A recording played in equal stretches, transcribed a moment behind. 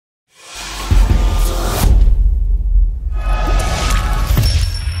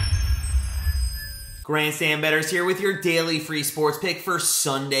Grandstand Bettors here with your daily free sports pick for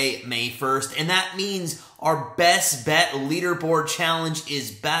Sunday, May 1st. And that means our best bet leaderboard challenge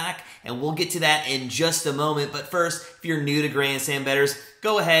is back. And we'll get to that in just a moment. But first, if you're new to Grandstand Bettors,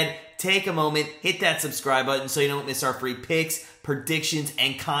 go ahead, take a moment, hit that subscribe button so you don't miss our free picks, predictions,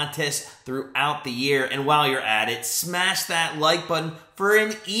 and contests throughout the year. And while you're at it, smash that like button for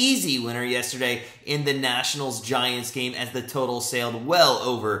an easy winner yesterday in the Nationals-Giants game as the total sailed well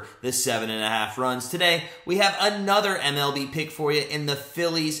over the 7.5 runs. Today, we have another MLB pick for you in the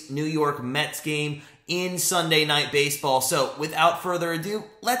Phillies-New York Mets game in Sunday Night Baseball. So without further ado,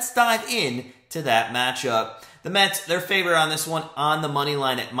 let's dive in to that matchup. The Mets, they're favored on this one on the money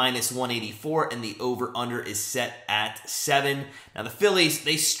line at -184, and the over-under is set at 7. Now, the Phillies,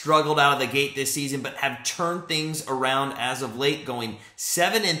 they struggled out of the gate this season, but have turned things around as of late, going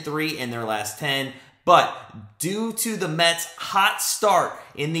 7-3 in their last 10. But due to the Mets' hot start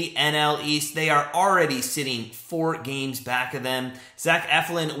in the NL East, they are already sitting 4 games back of them. Zach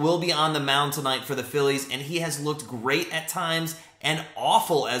Eflin will be on the mound tonight for the Phillies, and he has looked great at times and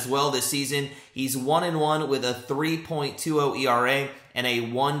awful as well this season. He's 1-1 with a 3.20 ERA and a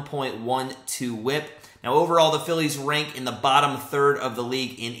 1.12 whip. Now, overall, the Phillies rank in the bottom third of the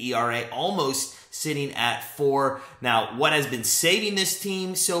league in ERA, almost sitting at 4. Now, what has been saving this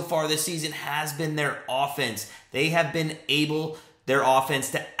team so far this season has been their offense. They have been able, their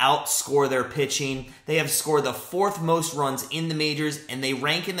offense, to outscore their pitching. They have scored the 4th most runs in the majors, and they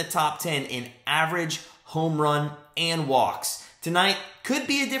rank in the top 10 in average, home run, and walks. Tonight could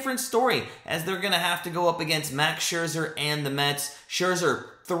be a different story as they're going to have to go up against Max Scherzer and the Mets. Scherzer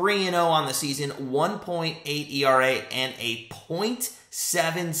 3-0 on the season, 1.8 ERA and a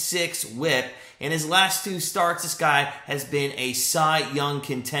 .76 whip. In his last 2 starts, this guy has been a Cy Young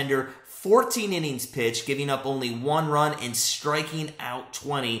contender. 14 innings pitched, giving up only 1 run and striking out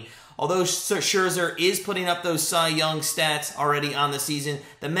 20. Although Scherzer is putting up those Cy Young stats already on the season,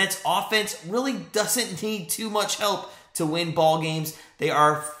 the Mets offense really doesn't need too much help to win ball games. They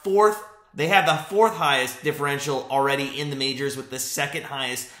have the 4th highest differential already in the majors with the 2nd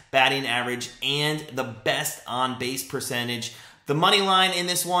highest batting average and the best on-base percentage. The money line in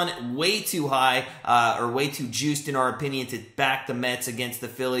this one, way too high, or way too juiced in our opinion to back the Mets against the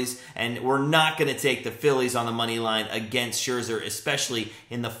Phillies, and we're not going to take the Phillies on the money line against Scherzer, especially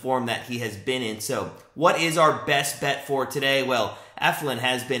in the form that he has been in. So what is our best bet for today? Well, Eflin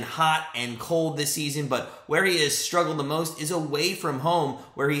has been hot and cold this season, but where he has struggled the most is away from home,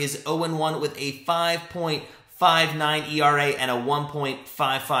 where he is 0-1 with a 5.59 ERA and a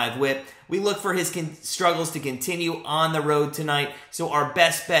 1.55 whip. We look for his struggles to continue on the road tonight. So our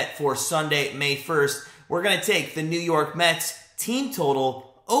best bet for Sunday, May 1st, we're going to take the New York Mets team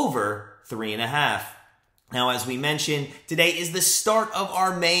total over 3.5. Now, as we mentioned, today is the start of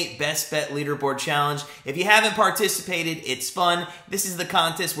our May Best Bet Leaderboard Challenge. If you haven't participated, it's fun. This is the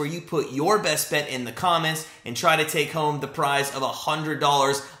contest where you put your best bet in the comments and try to take home the prize of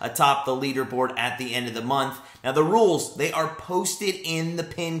 $100 atop the leaderboard at the end of the month. Now, the rules, they are posted in the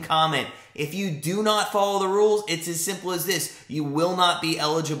pinned comment. If you do not follow the rules, it's as simple as this. You will not be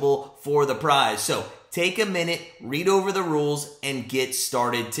eligible for the prize. So take a minute, read over the rules, and get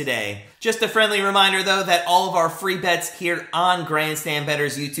started today. Just a friendly reminder, though, that all of our free bets here on Grandstand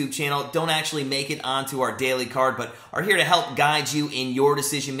Bettors YouTube channel don't actually make it onto our daily card, but are here to help guide you in your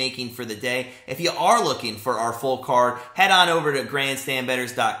decision-making for the day. If you are looking for our full card, head on over to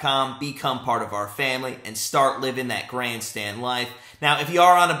grandstandbettors.com, become part of our family, and start living that grandstand life. Now, if you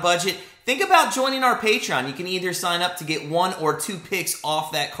are on a budget, think about joining our Patreon. You can either sign up to get 1 or 2 picks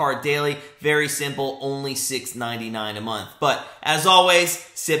off that card daily. Very simple, only $6.99 a month. But as always,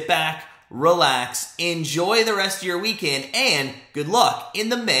 sit back, relax, enjoy the rest of your weekend, and good luck in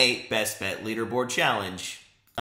the May Best Bet Leaderboard Challenge.